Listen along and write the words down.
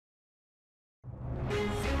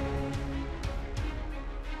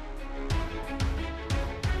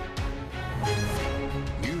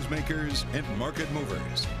makers and market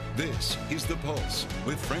movers. This is The Pulse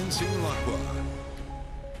with Francine Lacqua.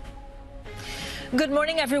 Good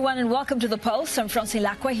morning, everyone, and welcome to The Pulse. I'm Francine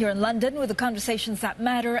Lacqua here in London with the conversations that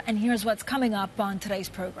matter, and here's what's coming up on today's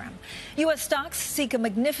program. U.S. stocks seek a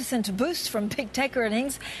magnificent boost from big tech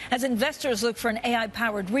earnings as investors look for an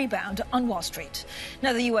AI-powered rebound on Wall Street.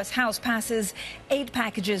 Now, the U.S. House passes aid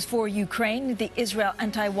packages for Ukraine. The Israel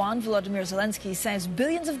and Taiwan, Volodymyr Zelensky says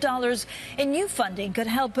billions of dollars in new funding could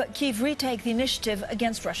help Kyiv retake the initiative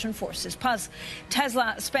against Russian forces. Plus,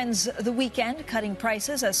 Tesla spends the weekend cutting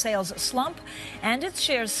prices as sales slump and its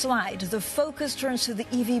shares slide. The focus turns to the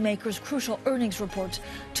EV maker's crucial earnings report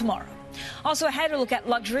tomorrow. Also ahead, a look at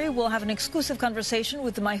luxury. We'll have an exclusive conversation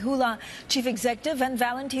with the Mahula chief executive and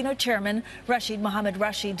Valentino chairman, Rachid Mohamed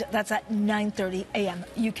Rachid. That's at 9:30 a.m.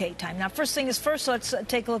 UK time. Now, first thing is first, let's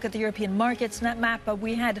take a look at the European markets net map.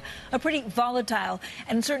 We had a pretty volatile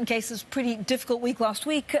and in certain cases pretty difficult week last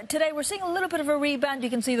week. Today, we're seeing a little bit of a rebound. You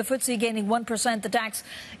can see the FTSE gaining 1%, the DAX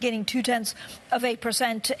gaining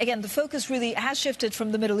 0.2%. Again, the focus really has shifted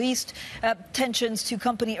from the Middle East tensions to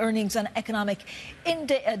company earnings and economic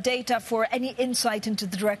data for any insight into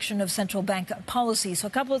the direction of central bank policy. So a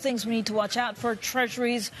couple of things we need to watch out for.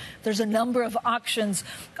 Treasuries, there's a number of auctions,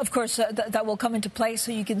 of course, that will come into play.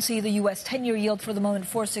 So you can see the U.S. 10-year yield for the moment,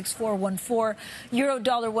 4.6414, euro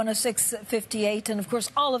dollar 106.58. And, of course,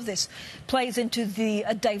 all of this plays into the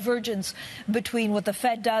divergence between what the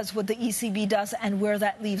Fed does, what the ECB does, and where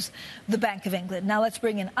that leaves the Bank of England. Now let's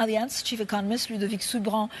bring in Allianz chief economist Ludovic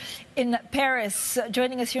Subran in Paris.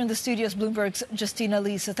 Joining us here in the studios, Bloomberg's Justina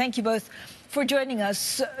Lee. So thank you both for joining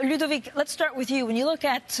us. Ludovic, let's start with you. When you look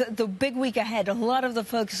at the big week ahead, a lot of the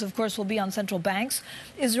focus, of course, will be on central banks.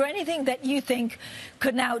 Is there anything that you think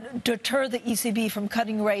could now deter the ECB from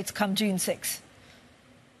cutting rates come June 6th?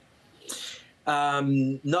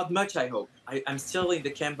 Not much, I hope. I'm still in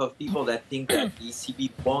the camp of people that think that the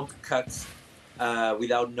ECB won't cut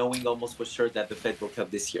without knowing almost for sure that the Fed will cut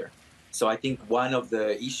this year. So I think one of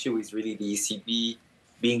the issue is really the ECB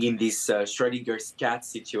being in this Schrodinger's cat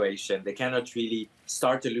situation. They cannot really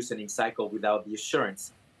start a loosening cycle without the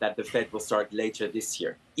assurance that the Fed will start later this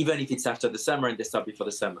year, even if it's after the summer and they start before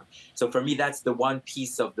the summer. So for me, that's the one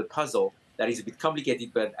piece of the puzzle that is a bit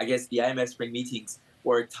complicated, but I guess the IMF spring meetings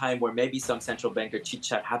were a time where maybe some central banker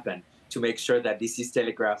chit-chat happened to make sure that this is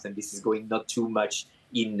telegraphed and this is going not too much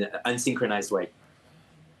in unsynchronized way.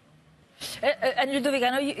 And Ludovic, I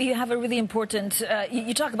know you have a really important,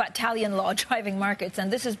 you talk about Italian law driving markets,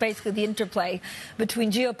 and this is basically the interplay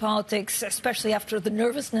between geopolitics, especially after the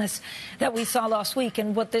nervousness that we saw last week,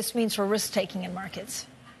 and what this means for risk-taking in markets.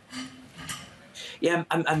 Yeah,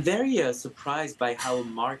 I'm very surprised by how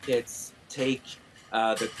markets take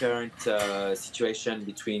the current situation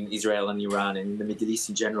between Israel and Iran and the Middle East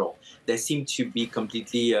in general. They seem to be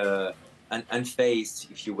completely unfazed,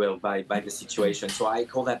 if you will, by the situation. So I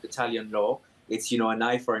call that Italian law. It's, an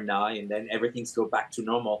eye for an eye, and then everything's go back to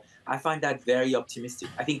normal. I find that very optimistic.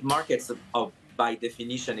 I think markets, by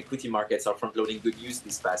definition, equity markets are front-loading good news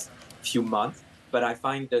this past few months. But I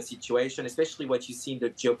find the situation, especially what you see in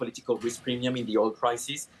the geopolitical risk premium in the oil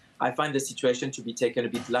prices, I find the situation to be taken a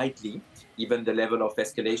bit lightly, given the level of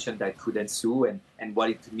escalation that could ensue and what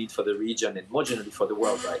it could mean for the region and more generally for the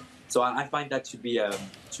world, right? So I find that to be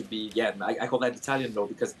I call that Italian law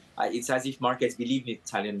because it's as if markets believe in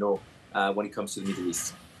Italian law when it comes to the Middle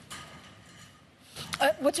East.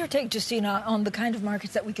 What's your take, Justina, on the kind of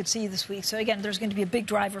markets that we could see this week? So, again, there's going to be a big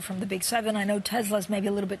driver from the Big Seven. I know Tesla's maybe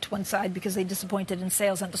a little bit to one side because they disappointed in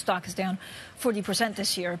sales and the stock is down 40%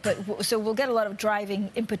 this year. But so we'll get a lot of driving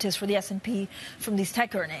impetus for the S&P from these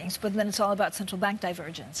tech earnings. But then it's all about central bank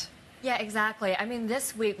divergence. Yeah, exactly. I mean,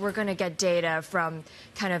 this week we're going to get data from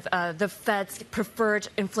kind of the Fed's preferred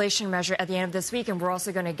inflation measure at the end of this week, and we're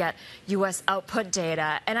also going to get U.S. output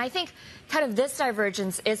data. And I think kind of this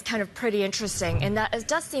divergence is kind of pretty interesting in that it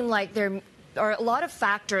does seem like there are a lot of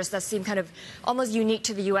factors that seem kind of almost unique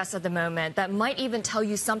to the U.S. at the moment that might even tell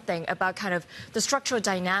you something about kind of the structural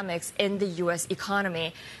dynamics in the U.S.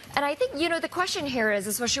 economy. And I think, the question here is,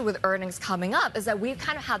 especially with earnings coming up, is that we've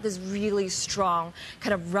kind of had this really strong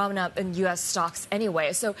kind of run-up in U.S. stocks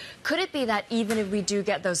anyway. So could it be that even if we do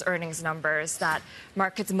get those earnings numbers that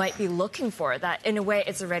markets might be looking for, that in a way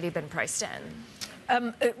it's already been priced in?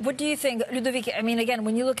 What do you think, Ludovic? I mean, again,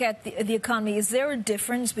 when you look at the economy, is there a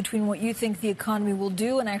difference between what you think the economy will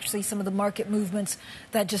do and actually some of the market movements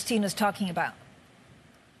that Justina's talking about?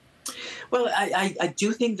 Well, I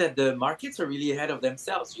do think that the markets are really ahead of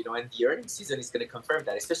themselves, and the earnings season is going to confirm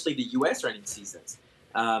that, especially the U.S. earnings seasons.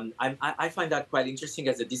 I find that quite interesting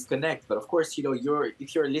as a disconnect. But of course,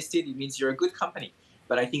 if you're listed, it means you're a good company.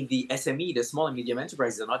 But I think the SME, the small and medium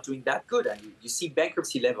enterprises, are not doing that good. And you see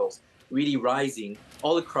bankruptcy levels really rising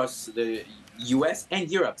all across the US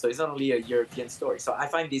and Europe. So it's not only a European story. So I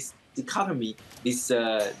find this dichotomy, this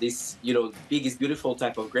big is beautiful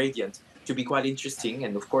type of gradient to be quite interesting.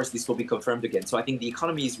 And of course, this will be confirmed again. So I think the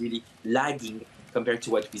economy is really lagging compared to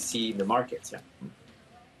what we see in the markets. Yeah.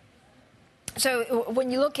 So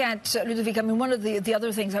when you look at, Ludovic, I mean, one of the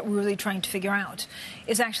other things that we're really trying to figure out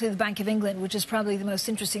is actually the Bank of England, which is probably the most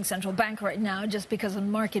interesting central bank right now just because of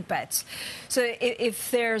market bets. So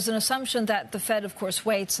if there's an assumption that the Fed, of course,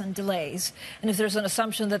 waits and delays, and if there's an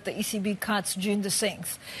assumption that the ECB cuts June the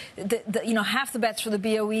 6th, half the bets for the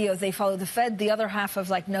BOE are they follow the Fed, the other half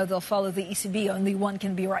of no, they'll follow the ECB, only one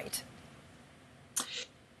can be right.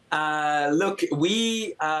 Look,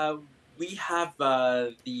 we have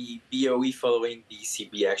the BOE following the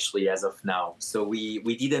ECB actually as of now. So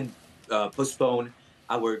we didn't postpone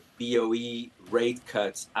our BOE rate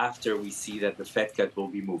cuts after we see that the Fed cut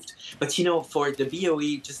will be moved. But, for the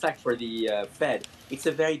BOE, just like for the Fed, it's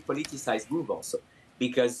a very politicized move also,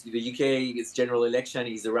 because the UK's general election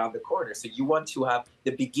is around the corner. So you want to have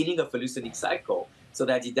the beginning of a loosening cycle so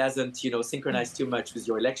that it doesn't, synchronize too much with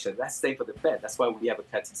your election. That's the same for the Fed. That's why we have a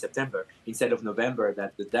cut in September instead of November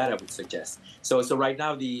that the data would suggest. So right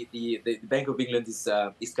now, the Bank of England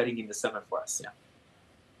is cutting in the summer for us. Yeah.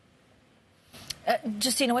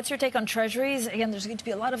 Justina, what's your take on treasuries? Again, there's going to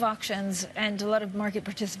be a lot of auctions, and a lot of market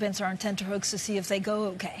participants are on tenterhooks to see if they go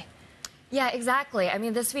okay. Yeah, exactly. I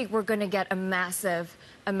mean, this week we're going to get a massive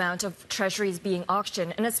amount of treasuries being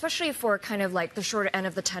auctioned, and especially for kind of like the shorter end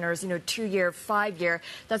of the tenors, 2-year, 5-year,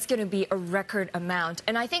 that's going to be a record amount.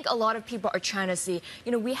 And I think a lot of people are trying to see,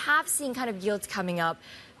 we have seen kind of yields coming up.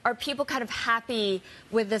 Are people kind of happy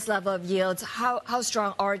with this level of yields? How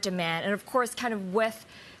strong are demand? And of course, kind of with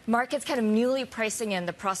markets kind of newly pricing in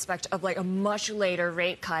the prospect of like a much later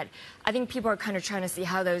rate cut, I think people are kind of trying to see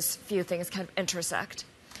how those few things kind of intersect.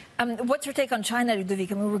 What's your take on China,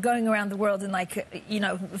 Ludovic? I mean, we're going around the world and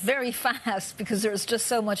very fast because there's just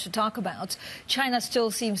so much to talk about. China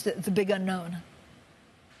still seems the big unknown.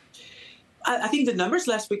 I think the numbers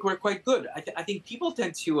last week were quite good. I think people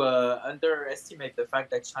tend to underestimate the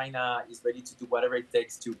fact that China is ready to do whatever it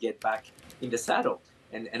takes to get back in the saddle.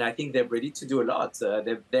 And I think they're ready to do a lot.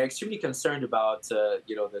 They're extremely concerned about,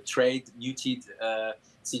 the trade muted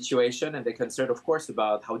situation, and they're concerned, of course,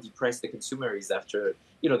 about how depressed the consumer is after,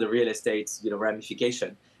 the real estate,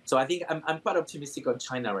 ramification. So I think I'm quite optimistic on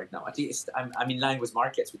China right now. At least I'm in line with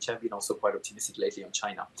markets, which have been also quite optimistic lately on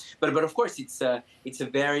China. But of course, it's a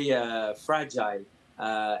very fragile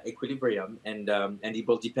equilibrium, and it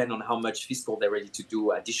will depend on how much fiscal they're ready to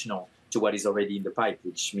do additional to what is already in the pipe,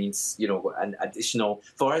 which means, an additional.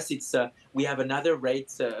 For us, it's we have another rate,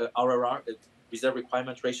 RRR, reserve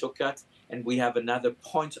requirement ratio cut, and we have another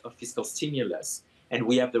point of fiscal stimulus, and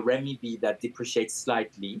we have the renminbi that depreciates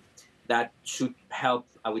slightly. That should help,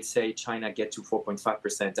 I would say, China get to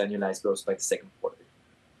 4.5% annualized growth by the second quarter.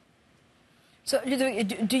 So,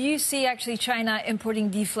 Ludovic, do you see actually China importing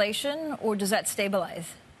deflation, or does that stabilize?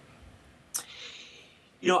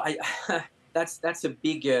 That's a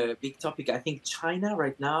big topic. I think China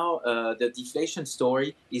right now, the deflation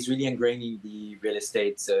story is really ingraining the real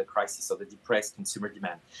estate crisis or the depressed consumer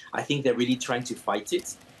demand. I think they're really trying to fight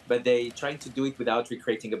it, but they're trying to do it without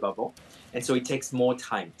recreating a bubble. And so it takes more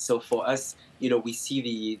time. So for us, we see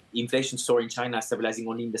the inflation story in China stabilizing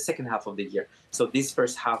only in the second half of the year. So this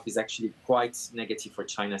first half is actually quite negative for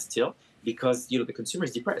China still, because the consumer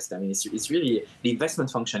is depressed. I mean, it's really the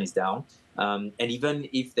investment function is down, and even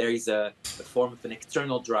if there is a form of an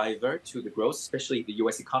external driver to the growth, especially the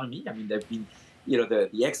U.S. economy. I mean, there've been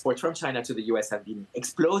the exports from China to the U.S. have been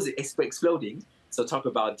exploding. So talk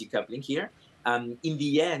about decoupling here. In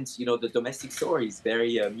the end, the domestic story is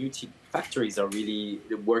very muted. Factories are really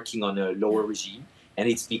working on a lower regime, and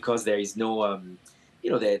it's because there is no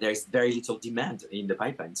there's very little demand in the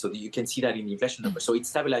pipeline. So you can see that in the inflation number. So it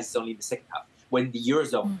stabilizes only in the second half, when the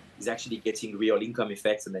Eurozone is actually getting real income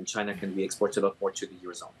effects, and then China can re-export a lot more to the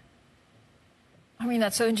Eurozone. I mean,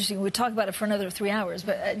 that's so interesting. We'd talk about it for another 3 hours.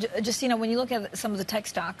 But just, when you look at some of the tech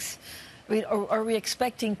stocks, I mean, are we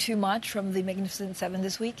expecting too much from the Magnificent Seven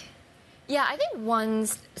this week? Yeah, I think one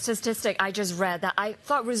statistic I just read that I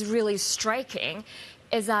thought was really striking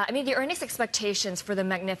is that, the earnings expectations for the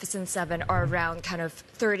Magnificent Seven are around kind of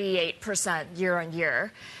 38% year on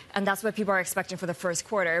year. And that's what people are expecting for the first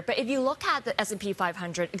quarter. But if you look at the S&P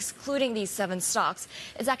 500, excluding these 7 stocks,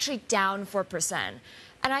 it's actually down 4%.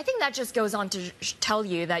 And I think that just goes on to tell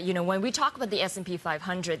you that, when we talk about the S&P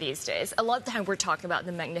 500 these days, a lot of the time we're talking about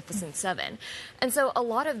the Magnificent Seven. And so a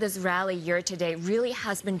lot of this rally year to date really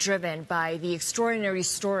has been driven by the extraordinary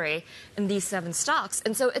story in these 7 stocks.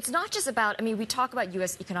 And so it's not just about, we talk about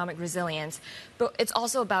U.S. economic resilience, but it's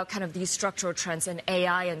also about kind of these structural trends in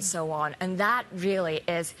AI and so on. And that really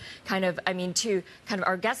is kind of, to kind of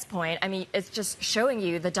our guest point, it's just showing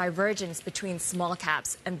you the divergence between small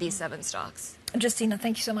caps and these 7 stocks. Justina,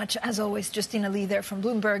 thank you so much. As always, Justina Lee there from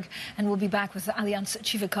Bloomberg, and we'll be back with the Allianz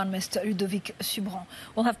chief economist, Ludovic Subran.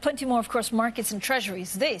 We'll have plenty more, of course, markets and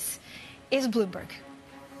treasuries. This is Bloomberg.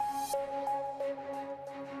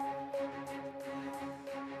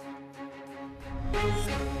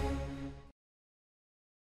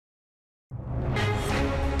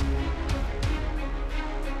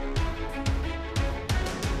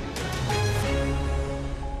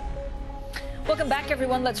 Welcome back,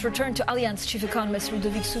 everyone. Let's return to Allianz chief economist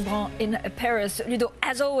Ludovic Subran in Paris. Ludo,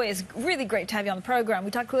 as always, really great to have you on the program.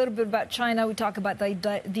 We talked a little bit about China. We talk about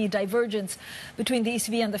the divergence between the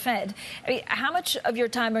ECB and the Fed. How much of your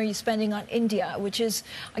time are you spending on India, which is,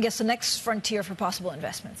 I guess, the next frontier for possible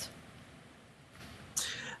investments?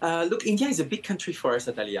 Look, India is a big country for us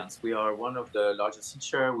at Allianz. We are one of the largest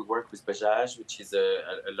insurers. We work with Bajaj, which is a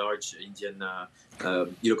large Indian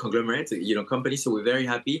conglomerate, company. So we're very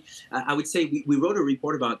happy. I would say we wrote a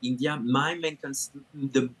report about India.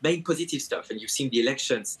 The main positive stuff, and you've seen the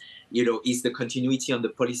elections, is the continuity on the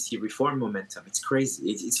policy reform momentum. It's crazy.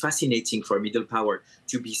 It's fascinating for a middle power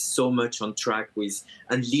to be so much on track with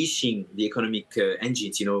unleashing the economic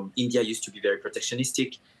engines. India used to be very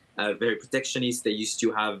protectionistic. Very protectionist. They used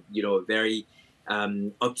to have, very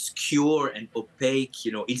obscure and opaque,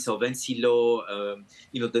 insolvency law.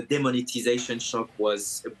 The demonetization shock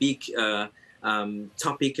was a big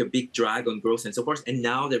topic, a big drag on growth and so forth. And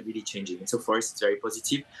now they're really changing. And so for us, it's very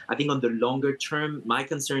positive. I think on the longer term, my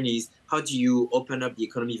concern is how do you open up the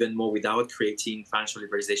economy even more without creating financial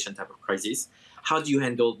liberalization type of crisis? How do you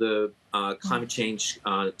handle the climate change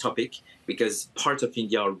topic? Because parts of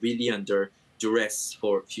India are really under duress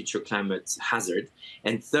for future climate hazard.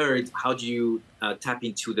 And third, how do you tap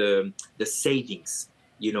into the savings?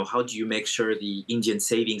 How do you make sure the Indian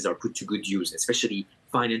savings are put to good use, especially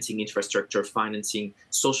financing infrastructure, financing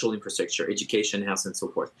social infrastructure, education, health, and so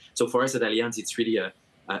forth. So for us at Allianz, it's really a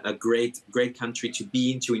great country to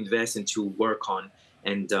be in, to invest, and to work on.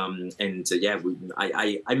 I'm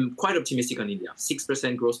quite optimistic on India.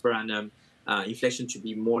 6% growth per annum. Inflation to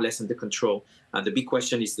be more or less under control. The big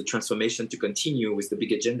question is the transformation to continue with the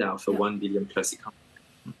big agenda of a 1 billion plus economy.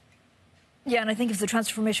 Yeah, and I think if the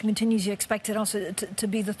transformation continues, you expect it also to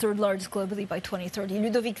be the 3rd largest globally by 2030.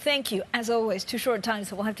 Ludovic, thank you. As always, too short time,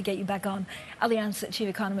 so we'll have to get you back on. Allianz chief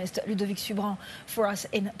economist Ludovic Subran for us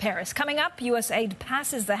in Paris. Coming up, U.S. aid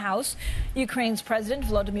passes the House. Ukraine's President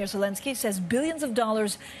Volodymyr Zelensky says billions of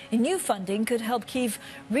dollars in new funding could help Kyiv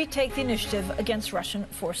retake the initiative against Russian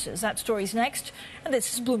forces. That story's next, and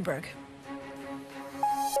this is Bloomberg.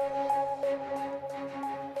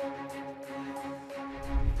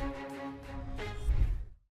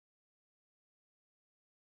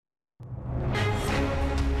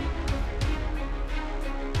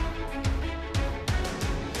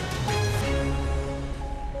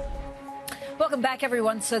 Welcome back,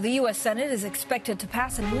 everyone. So the U.S. Senate is expected to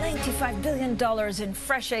pass $95 billion in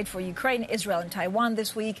fresh aid for Ukraine, Israel, and Taiwan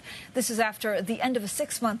this week. This is after the end of a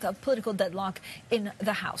 6-month of political deadlock in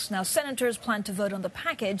the House. Now, senators plan to vote on the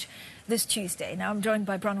package this Tuesday. Now, I'm joined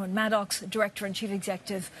by Bronwen Maddox, Director and Chief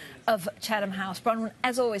Executive of Chatham House. Bronwen,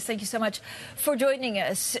 as always, thank you so much for joining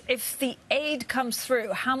us. If the aid comes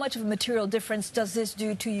through, how much of a material difference does this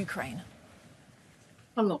do to Ukraine?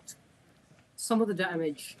 A lot. Some of the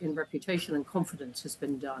damage in reputation and confidence has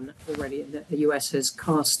been done already. The US has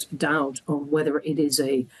cast doubt on whether it is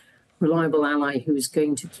a reliable ally who is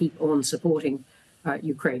going to keep on supporting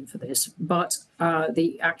Ukraine for this. But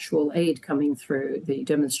the actual aid coming through, the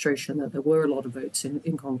demonstration that there were a lot of votes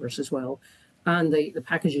in Congress as well, and the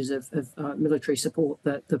packages of military support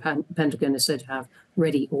that the Pentagon is said to have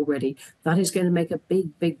ready already, that is going to make a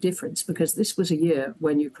big difference, because this was a year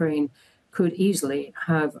when Ukraine could easily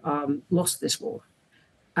have lost this war.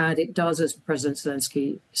 And it does, as President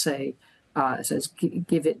Zelensky says,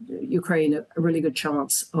 give Ukraine a really good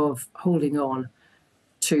chance of holding on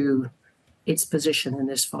to its position in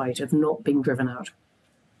this fight, of not being driven out.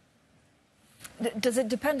 Does it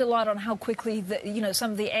depend a lot on how quickly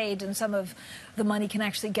some of the aid and some of the money can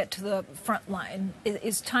actually get to the front line?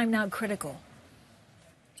 Is time now critical?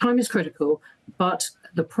 Time is critical, but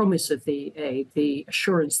the promise of the aid, the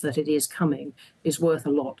assurance that it is coming, is worth a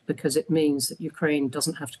lot, because it means that Ukraine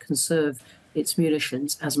doesn't have to conserve its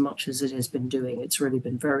munitions as much as it has been doing. It's really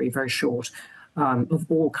been very, very short of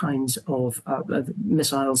all kinds of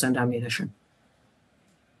missiles and ammunition.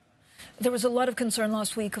 There was a lot of concern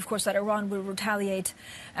last week, of course, that Iran would retaliate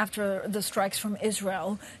after the strikes from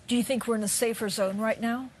Israel. Do you think we're in a safer zone right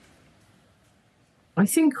now? I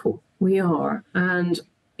think we are. And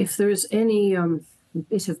if there is any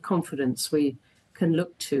bit of confidence we can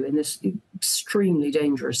look to in this extremely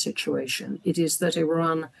dangerous situation, it is that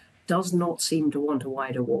Iran does not seem to want a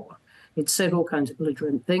wider war. It said all kinds of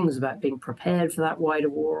belligerent things about being prepared for that wider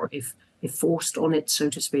war, if forced on it, so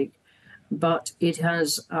to speak. But it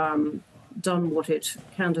has done what it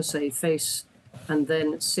can to save face and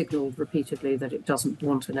then signaled repeatedly that it doesn't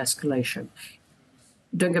want an escalation.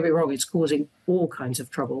 Don't get me wrong, it's causing all kinds of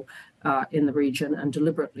trouble in the region, and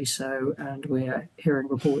deliberately so. And we're hearing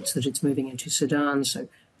reports that it's moving into Sudan, so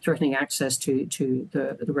threatening access to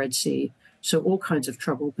the Red Sea. So all kinds of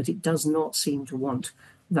trouble, but it does not seem to want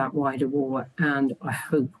that wider war. And I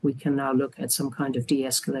hope we can now look at some kind of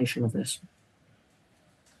de-escalation of this.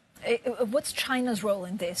 What's China's role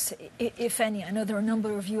in this, if any? I know there are a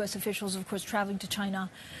number of U.S. officials, of course, traveling to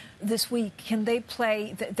China this week. Can they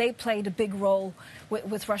play? They played a big role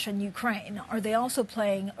with Russia and Ukraine. Are they also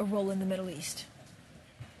playing a role in the Middle East?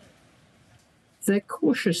 They're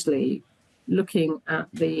cautiously looking at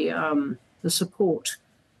the support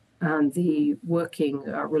and the working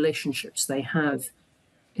relationships they have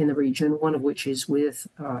in the region, one of which is with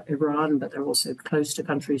Iran, but they're also close to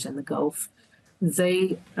countries in the Gulf.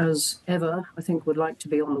 They, as ever, I think, would like to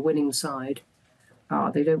be on the winning side.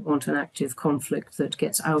 They don't want an active conflict that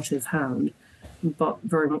gets out of hand, but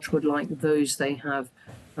very much would like those they have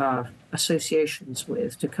associations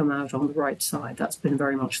with to come out on the right side. That's been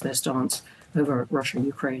very much their stance over Russia and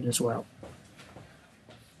Ukraine as well.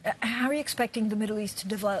 How are you expecting the Middle East to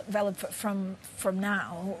develop from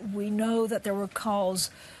now? We know that there were calls,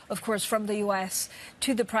 of course, from the U.S.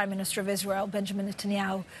 to the Prime Minister of Israel, Benjamin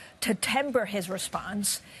Netanyahu, to temper his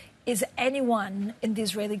response. Is anyone in the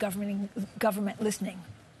Israeli government listening?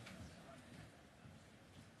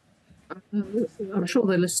 I'm sure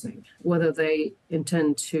they're listening. Whether they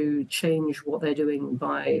intend to change what they're doing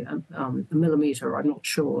by a millimeter, I'm not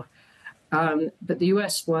sure. But the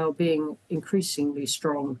US, while being increasingly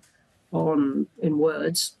strong in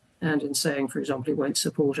words and in saying, for example, it won't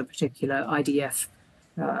support a particular IDF,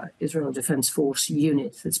 Israel Defense Force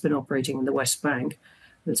unit that's been operating in the West Bank,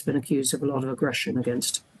 that's been accused of a lot of aggression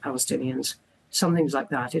against Palestinians, some things like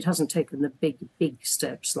that. It hasn't taken the big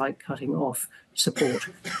steps like cutting off support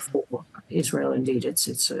for Israel. Indeed, it's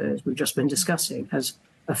as we've just been discussing, has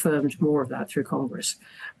affirmed more of that through Congress.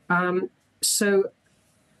 So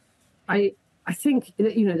I think,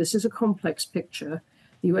 this is a complex picture.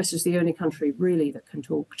 The US is the only country really that can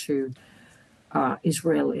talk to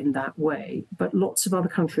Israel in that way. But lots of other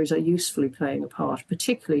countries are usefully playing a part,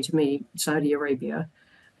 particularly to me, Saudi Arabia.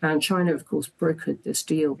 And China, of course, brokered this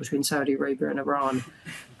deal between Saudi Arabia and Iran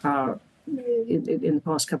in the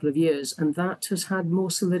past couple of years. And that has had more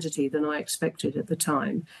solidity than I expected at the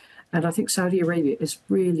time. And I think Saudi Arabia is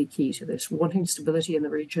really key to this, wanting stability in the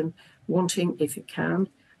region, wanting, if it can,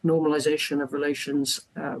 normalization of relations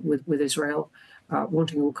with Israel,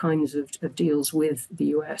 wanting all kinds of deals with the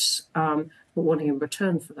US, but wanting in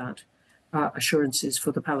return for that assurances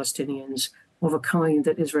for the Palestinians of a kind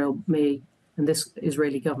that Israel may, and this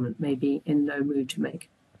Israeli government may be in no mood to make.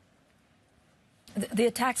 The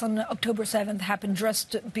attacks on October 7th happened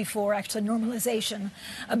just before actually normalization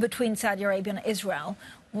between Saudi Arabia and Israel.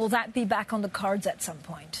 Will that be back on the cards at some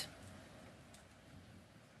point?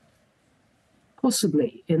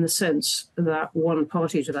 Possibly, in the sense that one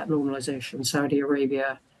party to that normalization, Saudi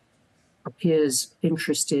Arabia, appears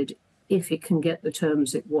interested if it can get the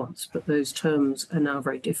terms it wants. But those terms are now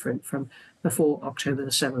very different from before October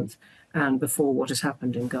the 7th and before what has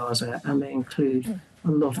happened in Gaza. And they include a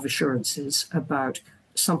lot of assurances about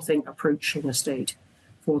something approaching a state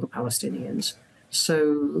for the Palestinians.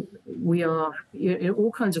 So we are, in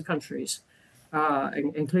all kinds of countries,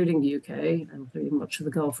 including the UK, including much of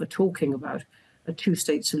the Gulf, are talking about a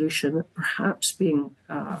two-state solution, perhaps being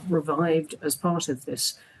revived as part of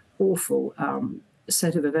this awful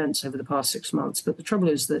set of events over the past 6 months. But the trouble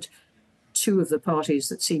is that two of the parties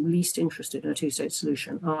that seem least interested in a two-state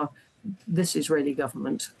solution are this Israeli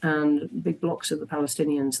government and big blocks of the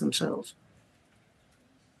Palestinians themselves.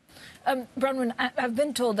 Bronwen, I've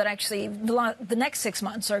been told that actually the next 6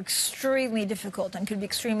 months are extremely difficult and could be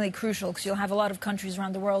extremely crucial because you'll have a lot of countries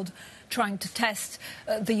around the world trying to test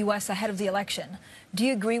the U.S. ahead of the election. Do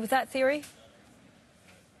you agree with that theory?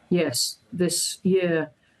 Yes. This year,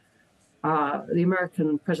 the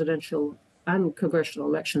American presidential and congressional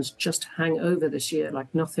elections just hang over this year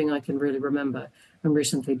like nothing I can really remember. I'm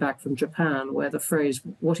recently back from Japan, where the phrase,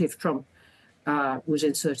 what if Trump, was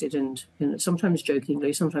inserted in sometimes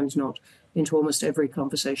jokingly, sometimes not, into almost every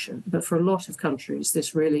conversation. But for a lot of countries,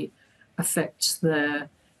 this really affects their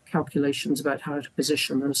calculations about how to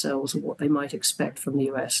position themselves and what they might expect from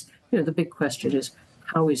the US. The big question is,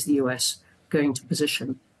 how is the US going to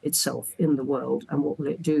position itself in the world, and what will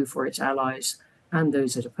it do for its allies and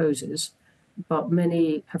those it opposes? But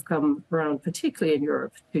many have come around, particularly in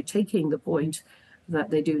Europe, to taking the point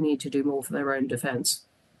that they do need to do more for their own defense.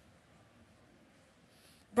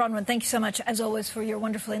 Bronwen, thank you so much, as always, for your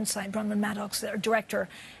wonderful insight. Bronwen Maddox, the Director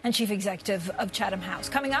and Chief Executive of Chatham House.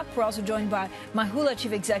 Coming up, we're also joined by Mahula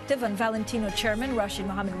Chief Executive and Valentino Chairman Rachid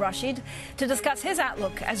Mohamed Rachid to discuss his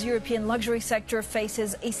outlook as European luxury sector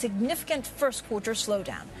faces a significant first quarter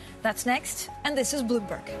slowdown. That's next, and this is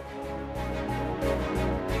Bloomberg.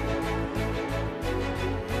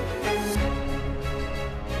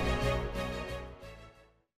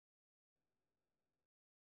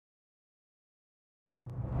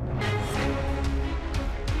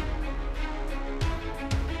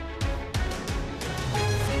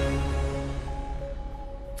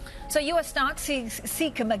 So U.S. stocks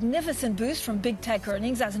seek a magnificent boost from big tech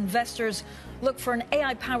earnings as investors look for an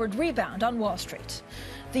AI-powered rebound on Wall Street.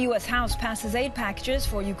 The U.S. House passes aid packages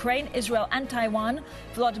for Ukraine, Israel and Taiwan.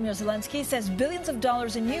 Volodymyr Zelensky says billions of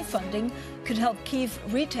dollars in new funding could help Kyiv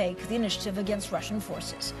retake the initiative against Russian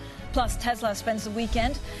forces. Plus, Tesla spends the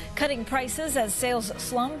weekend cutting prices as sales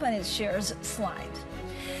slump and its shares slide.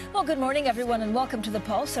 Well, good morning, everyone, and welcome to The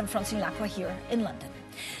Pulse. I'm Francine Lacqua here in London.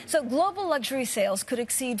 So global luxury sales could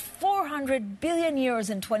exceed 400 billion euros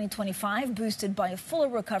in 2025, boosted by a fuller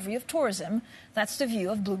recovery of tourism. That's the view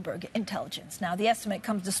of Bloomberg Intelligence. Now, the estimate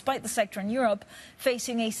comes despite the sector in Europe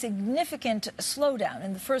facing a significant slowdown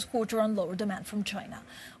in the first quarter on lower demand from China.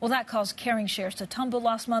 Well, that caused Kering shares to tumble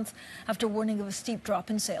last month after warning of a steep drop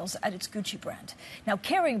in sales at its Gucci brand. Now,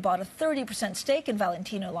 Kering bought a 30% stake in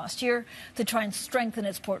Valentino last year to try and strengthen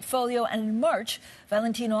its portfolio. And in March,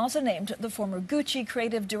 Valentino also named the former Gucci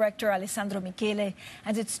creative director Alessandro Michele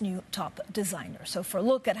as its new top designer. So for a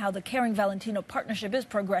look at how the Kering-Valentino partnership is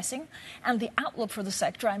progressing and the outlook for the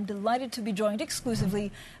sector, I'm delighted to be joined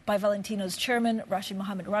exclusively by Valentino's chairman, Rachid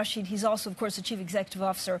Mohamed Rachid. He's also, of course, the chief executive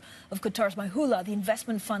officer of Qatar's Mahula, the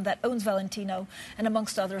investment fund that owns Valentino, and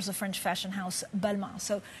amongst others, the French fashion house Balmain.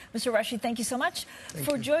 So, Mr. Rachid, thank you so much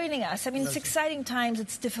for joining us. I mean, it's exciting times,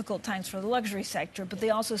 it's difficult times for the luxury sector, but they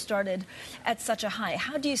also started at such a high.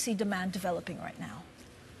 How do you see demand developing right now?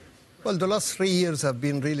 Well, the last 3 years have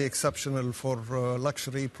been really exceptional for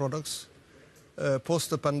luxury products. Post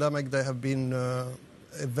the pandemic, there have been a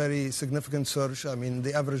very significant surge. I mean,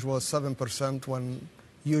 the average was 7% when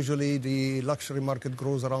usually the luxury market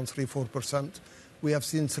grows around 3-4%. We have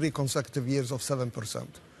seen 3 consecutive years of 7%.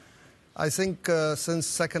 I think since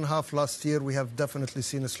second half last year, we have definitely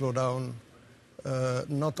seen a slowdown,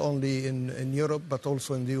 not only in Europe, but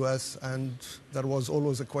also in the US. And there was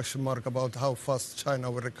always a question mark about how fast China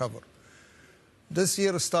will recover. This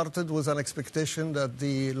year started with an expectation that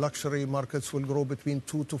the luxury markets will grow between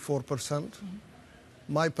 2 to 4%.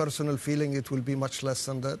 My personal feeling, it will be much less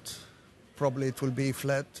than that. Probably it will be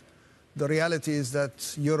flat. The reality is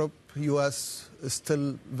that Europe, US is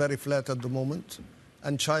still very flat at the moment,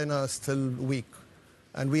 and China is still weak.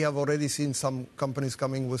 And we have already seen some companies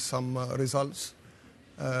coming with some results.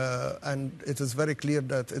 And it is very clear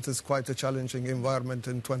that it is quite a challenging environment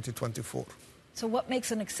in 2024. So what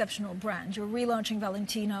makes an exceptional brand? You're relaunching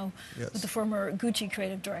Valentino with the former Gucci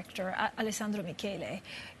creative director, Alessandro Michele.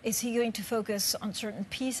 Is he going to focus on certain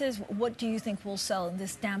pieces? What do you think will sell in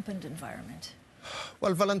this dampened environment?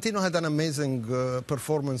 Well, Valentino had an amazing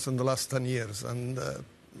performance in the last 10 years. And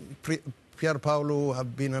Pier Paolo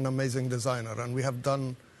have been an amazing designer. And we have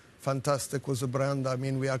done fantastic with the brand. I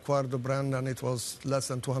mean, we acquired the brand and it was less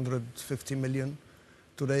than 250 million.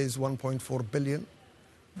 Today is 1.4 billion.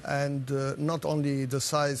 And not only the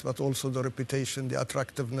size, but also the reputation, the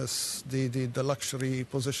attractiveness, the luxury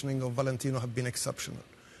positioning of Valentino have been exceptional.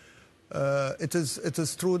 It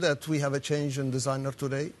is true that we have a change in designer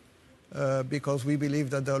today because we believe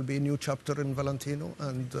that there will be a new chapter in Valentino.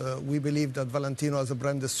 And we believe that Valentino as a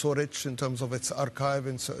brand is so rich in terms of its archive,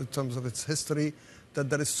 in terms of its history, that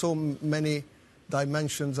there is so many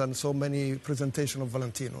dimensions and so many presentations of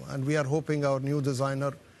Valentino. And we are hoping our new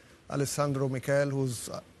designer, Alessandro Michele, who's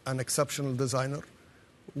an exceptional designer,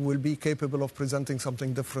 will be capable of presenting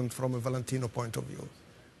something different from a Valentino point of view.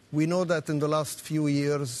 We know that in the last few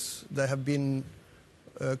years, there have been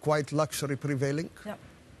quite luxury prevailing. Yep.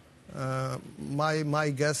 My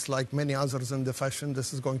guess, like many others in the fashion,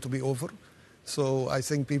 this is going to be over. So I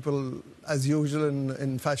think people, as usual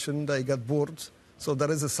in fashion, they get bored. So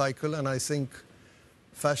there is a cycle, and I think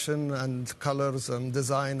fashion and colors and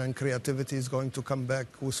design and creativity is going to come back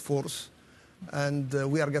with force. And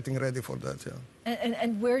we are getting ready for that, yeah.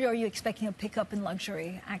 And where are you expecting a pickup in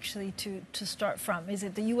luxury, actually, to start from? Is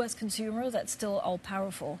it the U.S. consumer that's still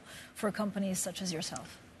all-powerful for companies such as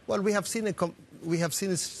yourself? Well, we have seen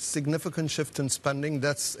a significant shift in spending.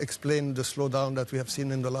 That's explained the slowdown that we have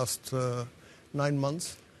seen in the last 9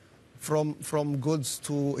 months from goods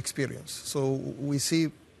to experience. So we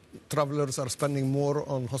see travelers are spending more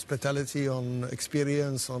on hospitality, on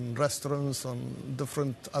experience, on restaurants, on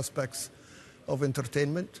different aspects of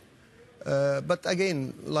entertainment. But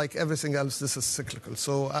again, like everything else, this is cyclical.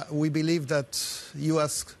 So we believe that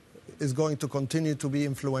U.S. is going to continue to be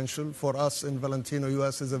influential. For us in Valentino,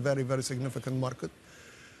 U.S. is a very, very significant market.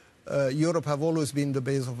 Europe have always been the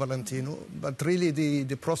base of Valentino. But really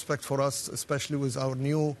the prospect for us, especially with our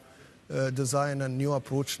new design and new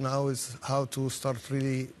approach now, is how to start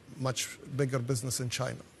really much bigger business in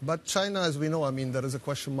China. But China, as we know, I mean, there is a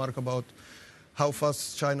question mark about how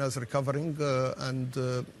fast China is recovering, and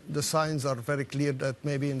the signs are very clear that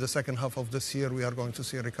maybe in the second half of this year we are going to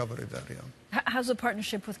see a recovery there, yeah. How's the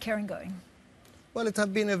partnership with Kering going? Well, it has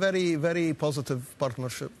been a very, very positive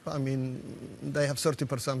partnership. I mean, they have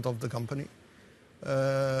 30% of the company.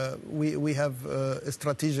 We have a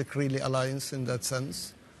strategic, really, alliance in that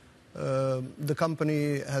sense. The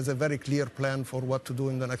company has a very clear plan for what to do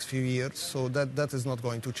in the next few years, so that is not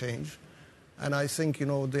going to change. And I think, you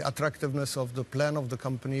know, the attractiveness of the plan of the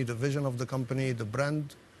company, the vision of the company, the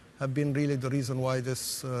brand have been really the reason why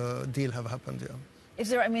this deal have happened, yeah. Is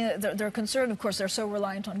there, I mean, they're concerned, of course, they're so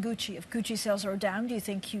reliant on Gucci. If Gucci sales are down, do you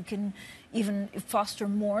think you can even foster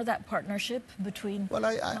more that partnership between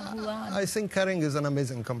I think Kering is an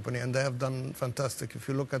amazing company, and they have done fantastic. If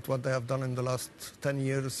you look at what they have done in the last 10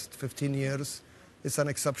 years, 15 years, it's an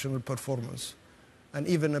exceptional performance. And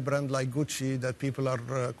even a brand like Gucci that people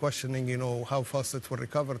are questioning, you know, how fast it will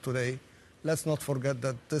recover today, let's not forget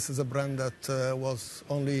that this is a brand that was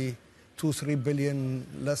only 2-3 billion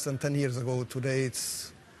less than 10 years ago. Today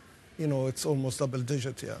it's, you know, it's almost double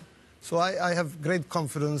digit, yeah. So I have great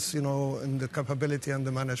confidence, you know, in the capability and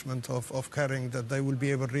the management of Kering, that they will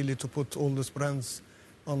be able really to put all these brands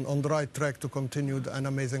on the right track to continue an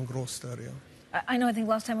amazing growth there, yeah. I know, I think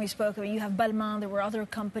last time we spoke, I mean, you have Balmain, there were other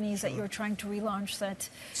companies that you're trying to relaunch that...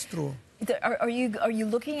 It's true. Are you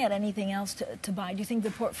looking at anything else to buy? Do you think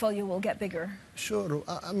the portfolio will get bigger? Sure.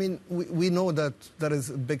 I mean, we know that there is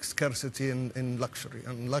a big scarcity in luxury,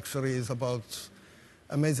 and luxury is about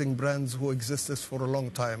amazing brands who existed for a long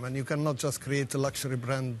time, and you cannot just create a luxury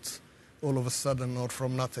brand all of a sudden or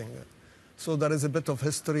from nothing. So there is a bit of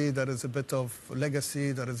history, there is a bit of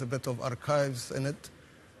legacy, there is a bit of archives in it.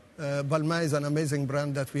 Balmain is an amazing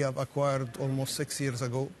brand that we have acquired almost 6 years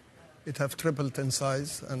ago. It has tripled in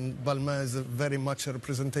size, and Balmain is very much a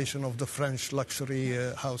representation of the French luxury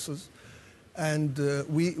houses. And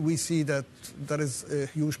we see that there is a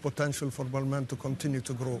huge potential for Balmain to continue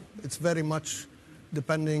to grow. It's very much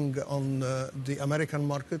depending on the American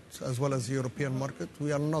market as well as the European market.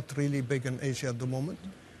 We are not really big in Asia at the moment,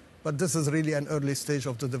 but this is really an early stage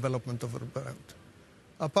of the development of a brand.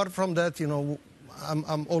 Apart from that, you know,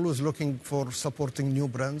 I'm always looking for supporting new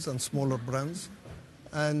brands and smaller brands.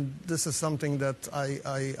 And this is something that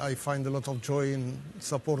I find a lot of joy in,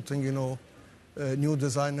 supporting, you know, new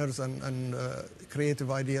designers and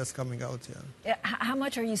creative ideas coming out, yeah. How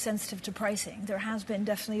much are you sensitive to pricing? There has been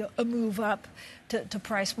definitely a move up to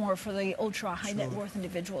price more for the ultra-high net worth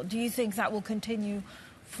individual. Do you think that will continue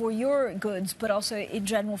for your goods, but also in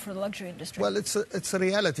general for the luxury industry? Well, it's a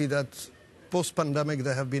reality that post-pandemic,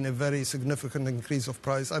 there have been a very significant increase of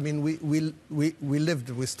price. I mean,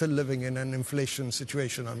 we're still living in an inflation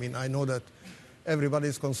situation. I mean, I know that everybody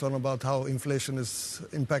is concerned about how inflation is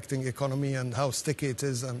impacting economy and how sticky it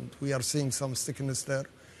is, and we are seeing some stickiness there.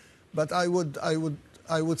 But I would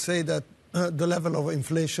say that the level of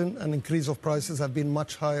inflation and increase of prices have been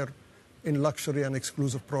much higher in luxury and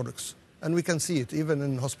exclusive products. And we can see it even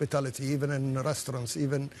in hospitality, even in restaurants,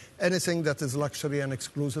 even anything that is luxury and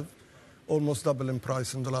exclusive, almost double in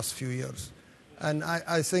price in the last few years. And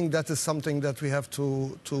I think that is something that we have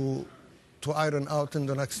to iron out in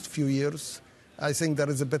the next few years. I think there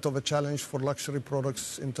is a bit of a challenge for luxury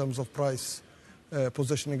products in terms of price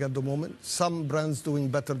positioning at the moment. Some brands doing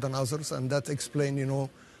better than others, and that explains, you know,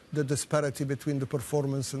 the disparity between the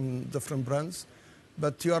performance in different brands.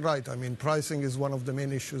 But you are right. I mean, pricing is one of the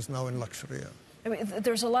main issues now in luxury. Yeah. I mean,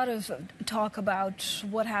 there's a lot of talk about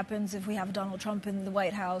what happens if we have Donald Trump in the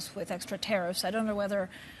White House with extra tariffs. I don't know whether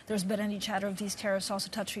there's been any chatter of these tariffs also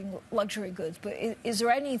touching luxury goods, but is there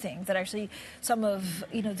anything that actually some of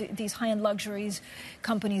these high-end luxuries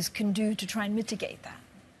companies can do to try and mitigate that?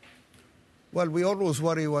 Well, we always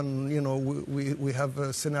worry when we have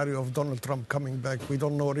a scenario of Donald Trump coming back. We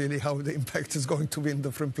don't know really how the impact is going to be in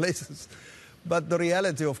different places. But the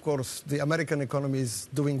reality, of course, the American economy is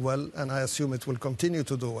doing well, and I assume it will continue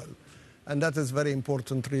to do well. And that is very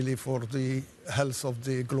important, really, for the health of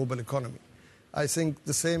the global economy. I think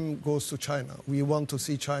the same goes to China. We want to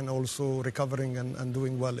see China also recovering and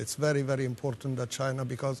doing well. It's very, very important that China,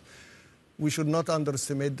 because we should not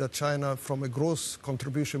underestimate that China, from a growth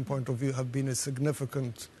contribution point of view, have been a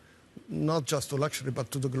significant, not just to luxury,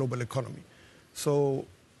 but to the global economy. So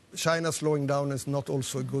China slowing down is not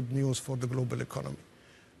also good news for the global economy.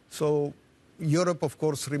 So Europe, of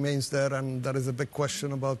course, remains there, and there is a big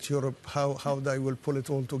question about Europe, how they will pull it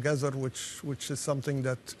all together, which is something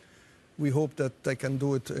that we hope that they can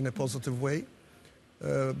do it in a positive way.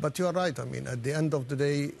 But you are right. I mean, at the end of the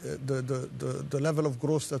day, the level of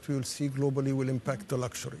growth that we will see globally will impact the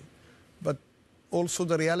luxury. But also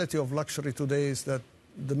the reality of luxury today is that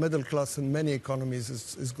the middle class in many economies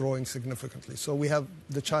is growing significantly. So we have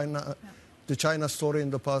the China story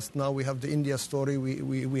in the past. Now we have the India story.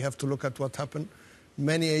 We have to look at what happened.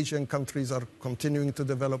 Many Asian countries are continuing to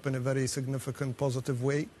develop in a very significant, positive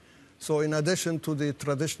way. So in addition to the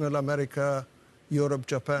traditional America, Europe,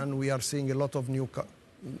 Japan, we are seeing a lot of new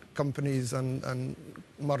companies and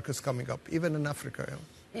markets coming up, even in Africa. Yeah.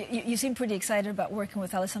 You seem pretty excited about working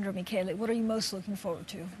with Alessandro Michele. What are you most looking forward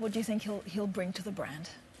to? What do you think he'll bring to the brand?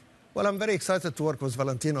 Well, I'm very excited to work with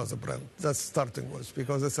Valentino as a brand. That's starting with,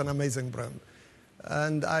 because it's an amazing brand.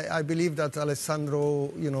 And I believe that Alessandro,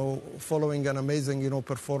 following an amazing,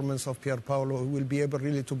 performance of Pierpaolo, will be able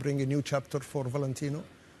really to bring a new chapter for Valentino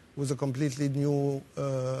with a completely new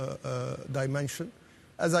dimension.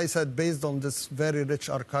 As I said, based on this very rich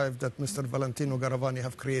archive that Mr. Valentino Garavani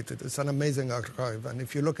have created. It's an amazing archive. And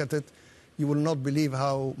if you look at it, you will not believe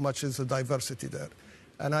how much is the diversity there.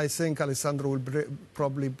 And I think Alessandro will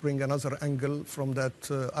probably bring another angle from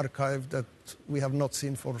that archive that we have not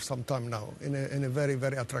seen for some time now in a very,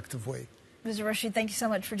 very attractive way. Mr. Rachid, thank you so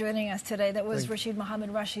much for joining us today. That was Rachid Mohamed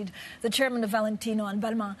Rachid, the chairman of Valentino and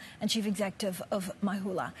Balmain and chief executive of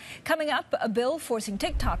Mahula. Coming up, a bill forcing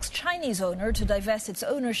TikTok's Chinese owner to divest its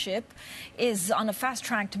ownership is on a fast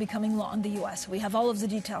track to becoming law in the U.S. We have all of the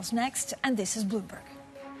details next, and this is Bloomberg.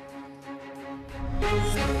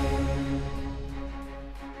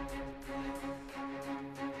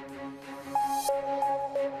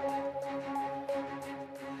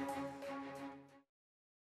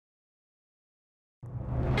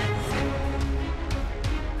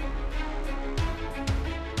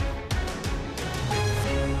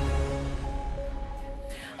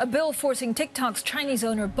 A bill forcing TikTok's Chinese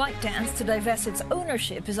owner ByteDance to divest its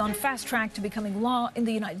ownership is on fast track to becoming law in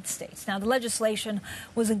the United States. Now, the legislation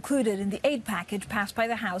was included in the aid package passed by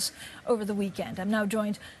the House over the weekend. I'm now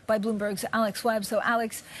joined by Bloomberg's Alex Webb. So,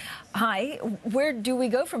 Alex, hi. Where do we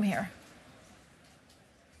go from here?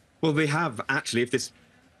 Well, they have actually, if this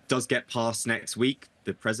does get passed next week,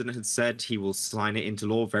 the president had said he will sign it into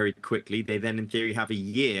law very quickly. They then, in theory, have a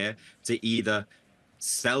year to either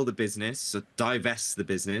sell the business, divest the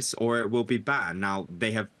business, or it will be banned. Now,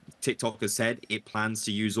 TikTok has said it plans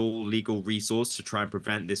to use all legal resource to try and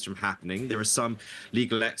prevent this from happening. There are some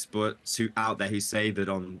legal experts out there who say that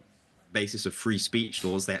on basis of free speech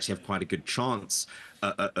laws, they actually have quite a good chance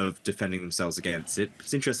of defending themselves against it.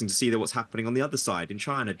 It's interesting to see that what's happening on the other side. In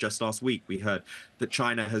China, just last week, we heard that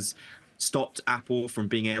China has stopped Apple from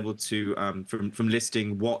being able to from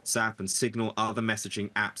listing WhatsApp and Signal, other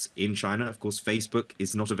messaging apps in China. Of course, Facebook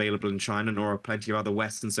is not available in China, nor are plenty of other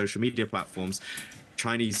Western social media platforms.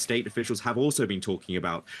 Chinese state officials have also been talking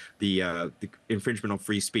about the infringement of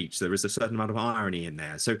free speech. There is a certain amount of irony in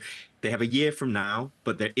there. So they have a year from now,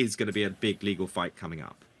 but there is going to be a big legal fight coming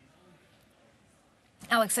up.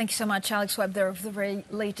 Alex, thank you so much. Alex Webb there of the very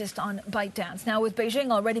latest on ByteDance. Now, with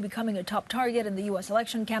Beijing already becoming a top target in the U.S.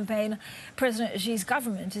 election campaign, President Xi's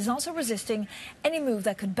government is also resisting any move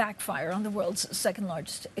that could backfire on the world's second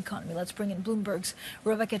largest economy. Let's bring in Bloomberg's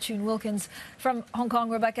Rebecca Chun-Wilkins from Hong Kong.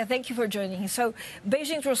 Rebecca, thank you for joining us. So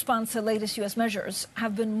Beijing's response to the latest U.S. measures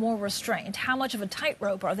have been more restrained. How much of a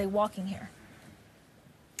tightrope are they walking here?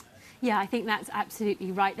 Yeah, I think that's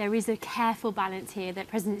absolutely right. There is a careful balance here that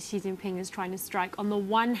President Xi Jinping is trying to strike. On the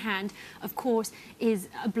one hand, of course, is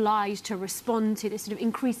obliged to respond to this sort of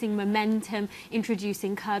increasing momentum,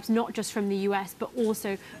 introducing curbs, not just from the US, but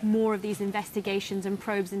also more of these investigations and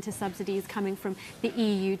probes into subsidies coming from the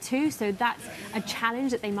EU too. So that's a challenge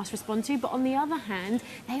that they must respond to. But on the other hand,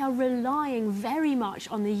 they are relying very much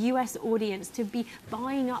on the US audience to be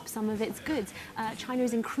buying up some of its goods. China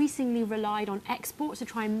is increasingly relied on exports to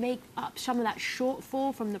try and make up some of that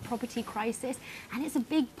shortfall from the property crisis. And it's a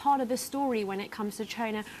big part of the story when it comes to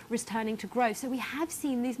China returning to growth. So we have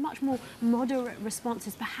seen these much more moderate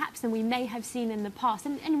responses, perhaps, than we may have seen in the past.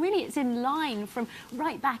 And really, it's in line from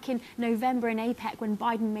right back in November in APEC when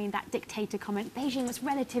Biden made that dictator comment. Beijing was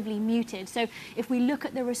relatively muted. So if we look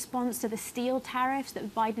at the response to the steel tariffs that the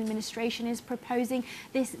Biden administration is proposing,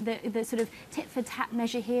 the sort of tit-for-tat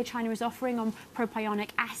measure here China is offering on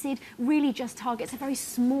propionic acid really just targets a very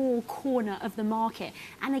small corner of the market.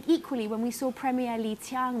 And like, equally, when we saw Premier Li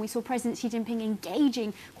Qiang, we saw President Xi Jinping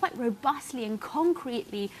engaging quite robustly and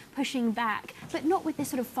concretely pushing back, but not with this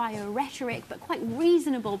sort of fire rhetoric, but quite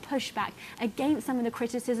reasonable pushback against some of the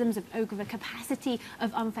criticisms of overcapacity,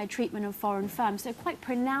 of unfair treatment of foreign firms. So quite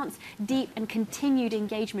pronounced, deep and continued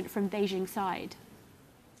engagement from Beijing's side.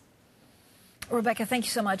 Rebecca, thank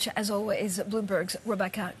you so much. As always, Bloomberg's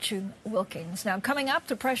Rebecca Chung-Wilkins. Now, coming up,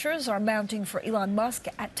 the pressures are mounting for Elon Musk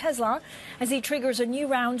at Tesla as he triggers a new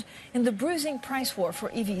round in the bruising price war for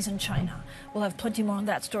EVs in China. We'll have plenty more on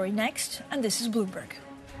that story next, and this is Bloomberg.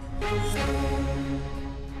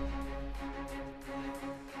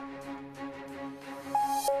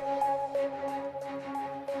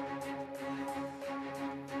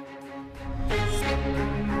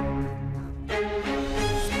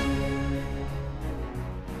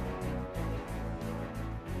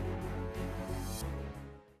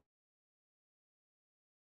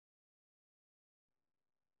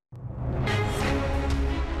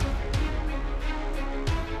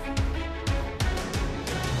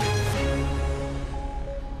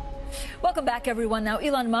 Welcome back, everyone. Now,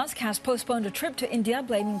 Elon Musk has postponed a trip to India,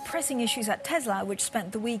 blaming pressing issues at Tesla, which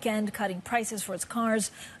spent the weekend cutting prices for its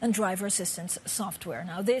cars and driver assistance software.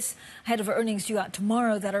 Now, this ahead of earnings due out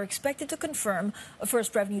tomorrow that are expected to confirm a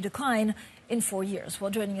first revenue decline in 4 years.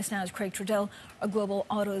 Well, joining us now is Craig Trudell, a global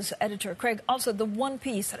autos editor. Craig, also the one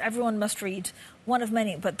piece that everyone must read, one of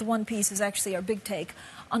many, but the one piece is actually our big take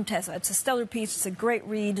on Tesla. It's a stellar piece. It's a great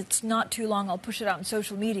read. It's not too long. I'll push it out on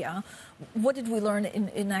social media. What did we learn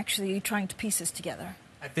in actually trying to piece this together?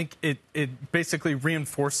 I think it basically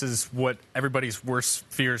reinforces what everybody's worst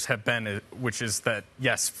fears have been, which is that,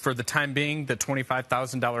 yes, for the time being, the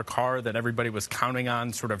 $25,000 car that everybody was counting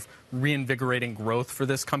on sort of reinvigorating growth for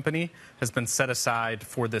this company has been set aside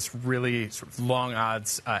for this really sort of long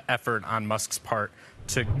odds effort on Musk's part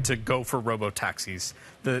to go for robo-taxis.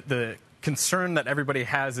 The concern that everybody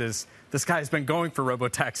has is this guy's been going for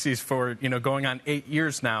robo-taxis for, going on 8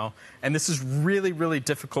 years now, and this is really, really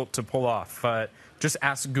difficult to pull off. Just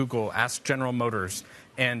ask Google, ask General Motors,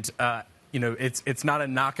 and it's not a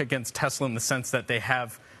knock against Tesla in the sense that they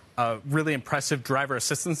have really impressive driver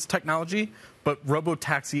assistance technology, but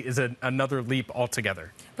robo-taxi is another leap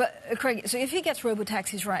altogether. But Craig, so if he gets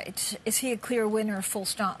robo-taxis right, is he a clear winner, full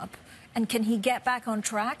stop? And can he get back on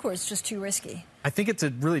track, or it's just too risky? I think it's a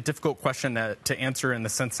really difficult question to answer in the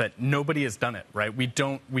sense that nobody has done it, right? We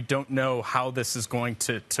don't know how this is going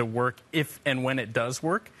to work if and when it does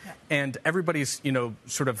work. Yeah. And everybody's,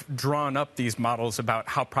 sort of drawn up these models about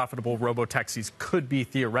how profitable robo-taxis could be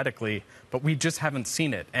theoretically, but we just haven't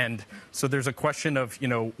seen it. And so there's a question of,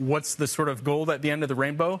 what's the sort of goal at the end of the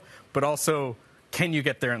rainbow, but also, can you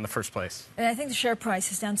get there in the first place? And I think the share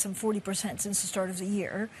price is down some 40% since the start of the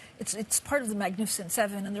year. It's part of the Magnificent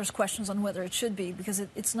Seven, and there's questions on whether it should be because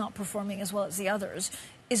it's not performing as well as the others.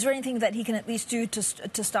 Is there anything that he can at least do to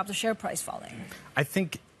stop the share price falling? I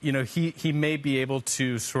think, he may be able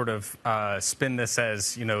to sort of spin this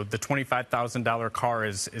as, the $25,000 car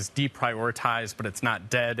is deprioritized, but it's not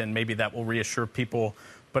dead, and maybe that will reassure people.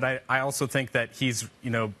 But I also think that he's,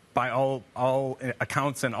 by all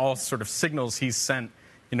accounts and all sort of signals he's sent,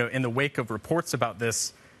 in the wake of reports about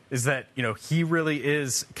this, is that, he really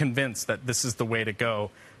is convinced that this is the way to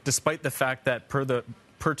go, despite the fact that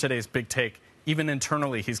per today's big take, even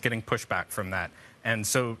internally, he's getting pushback from that. And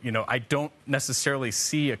so, I don't necessarily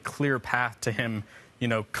see a clear path to him,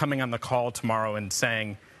 coming on the call tomorrow and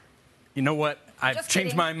saying, you know what, I've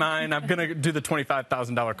changed my mind. I'm going to do the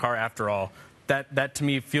 $25,000 car after all. That to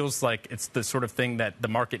me feels like it's the sort of thing that the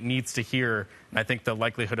market needs to hear, and I think the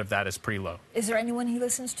likelihood of that is pretty low. Is there anyone he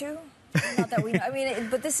listens to? Not that we know. I mean,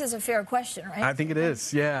 but this is a fair question, right? I think it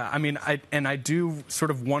is, yeah. I mean, I do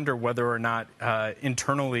sort of wonder whether or not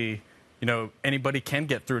internally, anybody can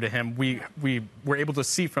get through to him. We were able to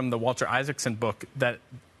see from the Walter Isaacson book that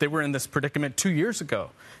they were in this predicament 2 years ago.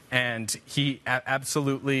 And he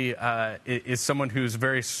absolutely is someone who's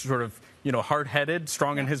very sort of, hard-headed,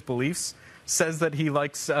 strong in his beliefs, says that he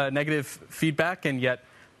likes negative feedback, and yet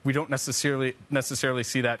we don't necessarily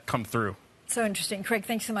see that come through. So interesting. Craig,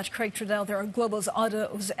 thanks so much. Craig Trudell, there are Global's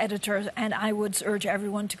autos editor, and I would urge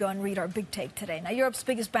everyone to go and read our big take today. Now, Europe's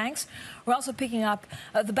biggest banks were also picking up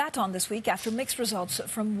the baton this week after mixed results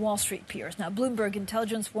from Wall Street peers. Now, Bloomberg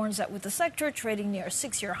Intelligence warns that with the sector trading near a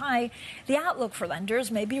 6-year high, the outlook for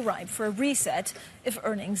lenders may be ripe for a reset if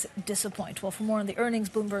earnings disappoint. Well, for more on the earnings,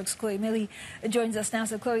 Bloomberg's Chloe Milley joins us now.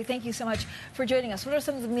 So, Chloe, thank you so much for joining us. What are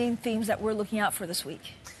some of the main themes that we're looking out for this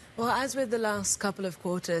week? Well, as with the last couple of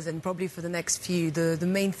quarters and probably for the next few, the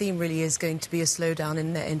main theme really is going to be a slowdown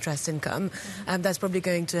in net interest income. That's probably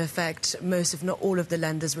going to affect most, if not all, of the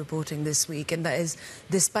lenders reporting this week. And that is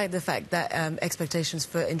despite the fact that expectations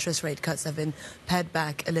for interest rate cuts have been pared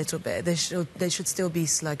back a little bit. There should still be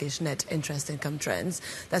sluggish net interest income trends.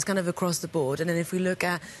 That's kind of across the board. And then if we look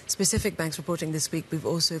at specific banks reporting this week, we've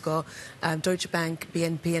also got Deutsche Bank,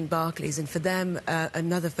 BNP and Barclays. And for them,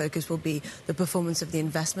 another focus will be the performance of the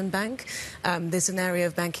investment bank. There's an area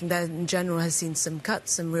of banking that in general has seen some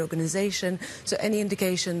cuts, some reorganization. So any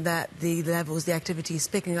indication that the activity is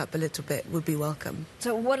picking up a little bit would be welcome.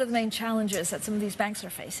 So what are the main challenges that some of these banks are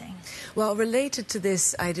facing? Well, related to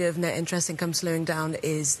this idea of net interest income slowing down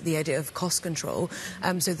is the idea of cost control.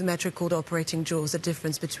 So the metric called operating jaws, the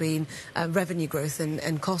difference between revenue growth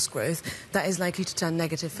and cost growth, that is likely to turn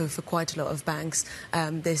negative for quite a lot of banks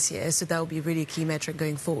this year. So that will be really a key metric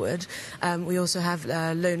going forward. We also have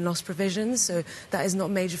loan loss provisions, so that is not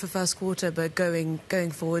major for first quarter, but going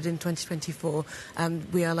forward in 2024,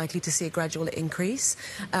 we are likely to see a gradual increase.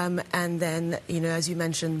 And then, as you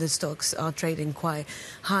mentioned, the stocks are trading quite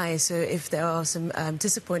high, so if there are some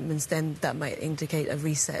disappointments, then that might indicate a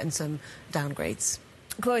reset and some downgrades.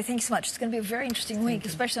 Chloe, thanks so much. It's going to be a very interesting week,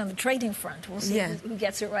 especially on the trading front. We'll see who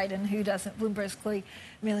gets it right and who doesn't. Bloomberg's Chloe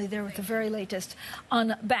Milley there with the very latest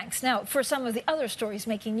on banks. Now, for some of the other stories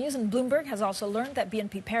making news, and Bloomberg has also learned that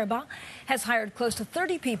BNP Paribas has hired close to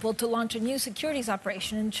 30 people to launch a new securities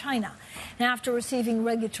operation in China. Now, after receiving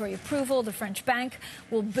regulatory approval, the French bank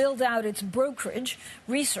will build out its brokerage,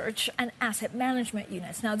 research and asset management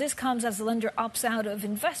units. Now, this comes as the lender opts out of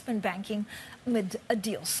investment banking amid a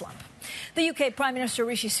deal slump. The UK Prime Minister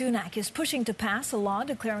Rishi Sunak is pushing to pass a law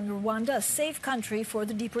declaring Rwanda a safe country for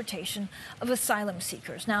the deportation of asylum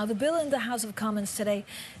seekers. Now, the bill in the House of Commons today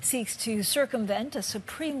seeks to circumvent a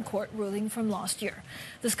Supreme Court ruling from last year.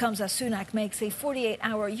 This comes as Sunak makes a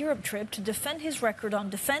 48-hour Europe trip to defend his record on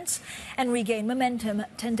defence and regain momentum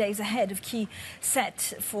 10 days ahead of key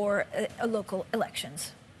set for local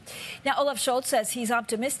elections. Now, Olaf Scholz says he's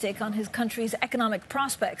optimistic on his country's economic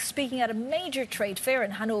prospects. Speaking at a major trade fair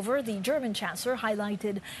in Hanover, the German chancellor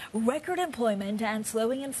highlighted record employment and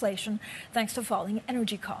slowing inflation thanks to falling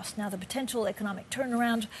energy costs. Now, the potential economic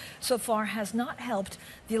turnaround so far has not helped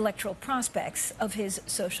the electoral prospects of his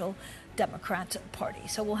Social Democrat Party.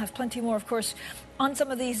 So we'll have plenty more, of course, on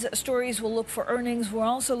some of these stories. We'll look for earnings. We're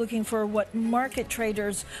also looking for what market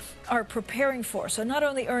traders are preparing for. So not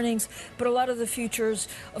only earnings, but a lot of the futures,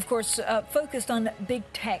 of course, focused on big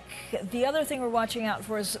tech. The other thing we're watching out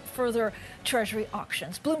for is further Treasury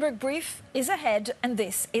auctions. Bloomberg Brief is ahead, and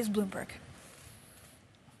this is Bloomberg.